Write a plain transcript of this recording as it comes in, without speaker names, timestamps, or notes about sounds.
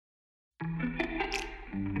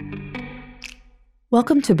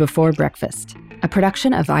Welcome to Before Breakfast, a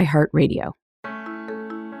production of iHeartRadio.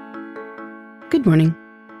 Good morning.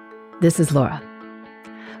 This is Laura.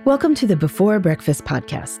 Welcome to the Before Breakfast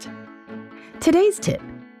podcast. Today's tip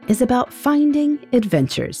is about finding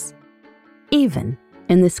adventures, even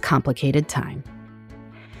in this complicated time.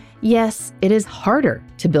 Yes, it is harder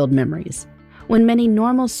to build memories when many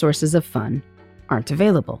normal sources of fun aren't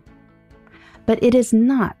available. But it is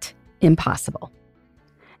not impossible.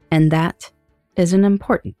 And that is an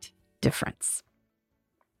important difference.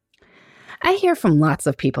 I hear from lots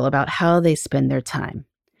of people about how they spend their time.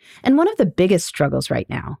 And one of the biggest struggles right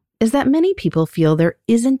now is that many people feel there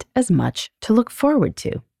isn't as much to look forward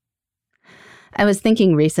to. I was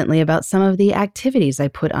thinking recently about some of the activities I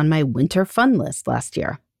put on my winter fun list last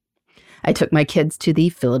year. I took my kids to the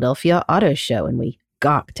Philadelphia Auto Show and we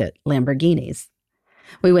gawked at Lamborghinis.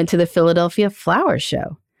 We went to the Philadelphia Flower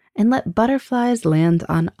Show and let butterflies land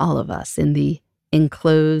on all of us in the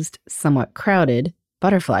enclosed, somewhat crowded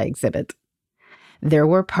butterfly exhibit. There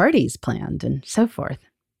were parties planned and so forth.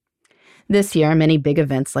 This year, many big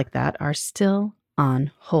events like that are still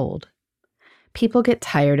on hold. People get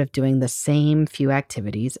tired of doing the same few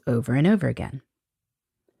activities over and over again.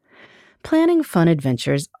 Planning fun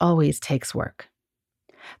adventures always takes work.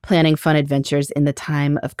 Planning fun adventures in the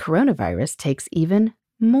time of coronavirus takes even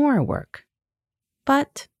more work.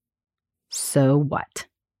 But so what?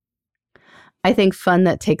 I think fun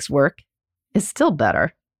that takes work is still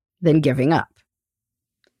better than giving up.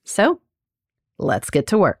 So, let's get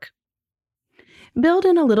to work. Build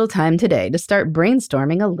in a little time today to start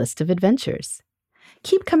brainstorming a list of adventures.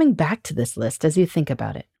 Keep coming back to this list as you think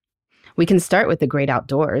about it. We can start with the great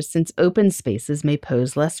outdoors since open spaces may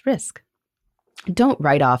pose less risk. Don't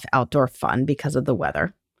write off outdoor fun because of the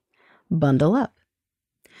weather. Bundle up.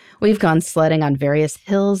 We've gone sledding on various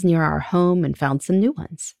hills near our home and found some new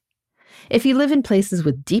ones. If you live in places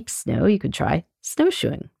with deep snow, you could try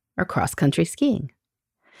snowshoeing or cross-country skiing.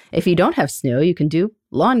 If you don't have snow, you can do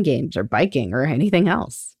lawn games or biking or anything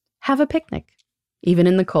else. Have a picnic, even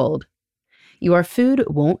in the cold. Your food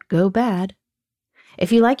won't go bad.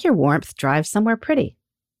 If you like your warmth, drive somewhere pretty,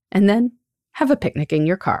 and then have a picnic in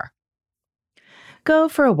your car. Go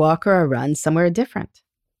for a walk or a run somewhere different.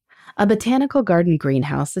 A botanical garden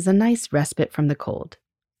greenhouse is a nice respite from the cold.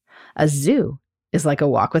 A zoo is like a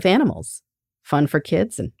walk with animals, fun for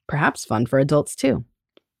kids and perhaps fun for adults too.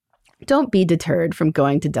 Don't be deterred from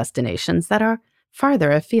going to destinations that are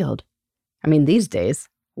farther afield. I mean, these days,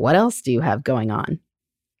 what else do you have going on?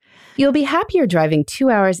 You'll be happier driving 2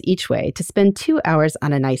 hours each way to spend 2 hours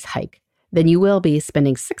on a nice hike than you will be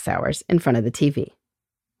spending 6 hours in front of the TV.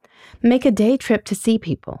 Make a day trip to see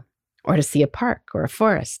people or to see a park or a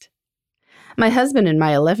forest. My husband and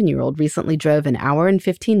my 11-year-old recently drove an hour and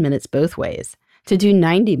 15 minutes both ways to do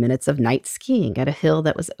 90 minutes of night skiing at a hill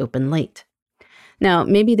that was open late. Now,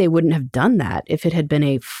 maybe they wouldn't have done that if it had been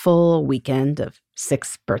a full weekend of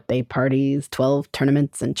 6 birthday parties, 12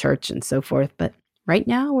 tournaments and church and so forth, but right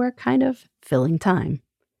now we're kind of filling time.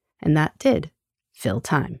 And that did fill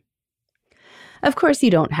time. Of course, you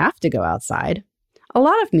don't have to go outside. A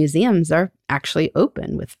lot of museums are actually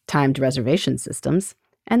open with timed reservation systems,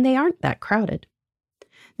 and they aren't that crowded.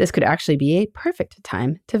 This could actually be a perfect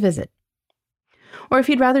time to visit. Or if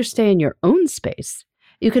you'd rather stay in your own space,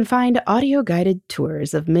 you can find audio-guided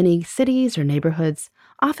tours of many cities or neighborhoods,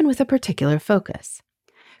 often with a particular focus.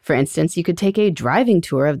 For instance, you could take a driving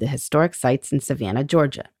tour of the historic sites in Savannah,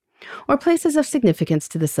 Georgia, or places of significance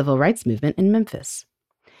to the civil rights movement in Memphis.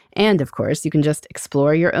 And, of course, you can just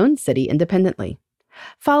explore your own city independently,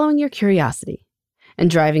 following your curiosity and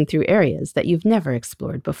driving through areas that you've never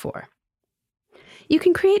explored before. You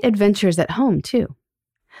can create adventures at home, too.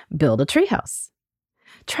 Build a treehouse.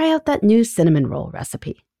 Try out that new cinnamon roll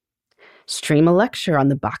recipe. Stream a lecture on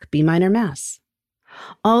the Bach B minor Mass.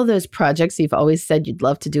 All those projects you've always said you'd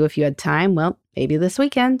love to do if you had time, well, maybe this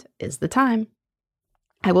weekend is the time.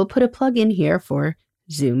 I will put a plug in here for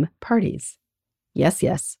Zoom parties.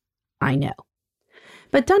 Yes, I know.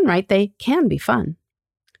 But done right, they can be fun.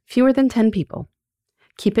 Fewer than 10 people.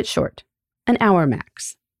 Keep it short, an hour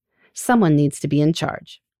max. Someone needs to be in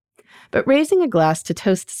charge. But raising a glass to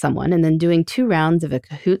toast someone and then doing 2 rounds of a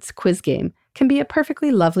Kahoots quiz game can be a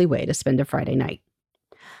perfectly lovely way to spend a Friday night.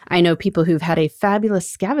 I know people who've had a fabulous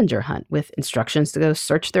scavenger hunt with instructions to go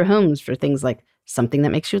search their homes for things like something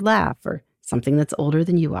that makes you laugh or something that's older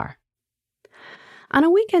than you are. On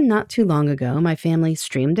a weekend not too long ago, my family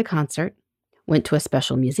streamed a concert, went to a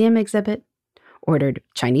special museum exhibit, ordered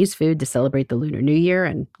Chinese food to celebrate the Lunar New Year,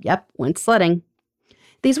 and went sledding.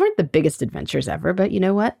 These weren't the biggest adventures ever, but you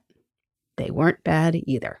know what? They weren't bad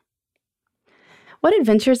either. What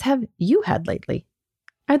adventures have you had lately?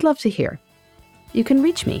 I'd love to hear. You can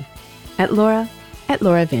reach me at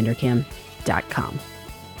laura@lauravanderkam.com.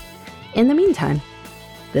 In the meantime,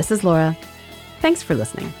 this is Laura. Thanks for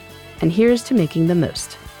listening, and here's to making the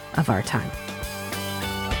most of our time.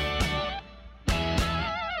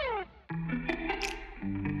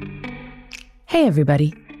 Hey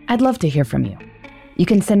everybody, I'd love to hear from you. You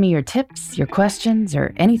can send me your tips, your questions,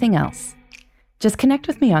 or anything else. Just connect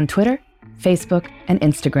with me on Twitter, Facebook, and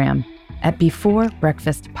Instagram at Before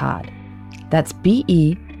Breakfast Pod. That's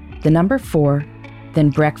BE, the number 4,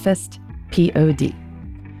 then breakfast, POD.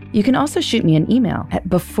 You can also shoot me an email at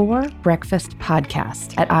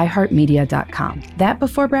beforebreakfastpodcast@iheartmedia.com. That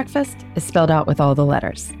Before Breakfast is spelled out with all the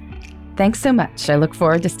letters. Thanks so much. I look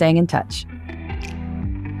forward to staying in touch.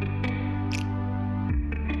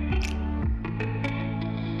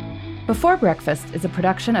 Before Breakfast is a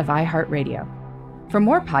production of iHeartRadio. For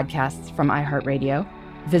more podcasts from iHeartRadio,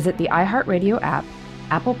 visit the iHeartRadio app,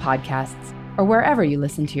 Apple Podcasts, or wherever you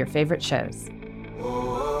listen to your favorite shows.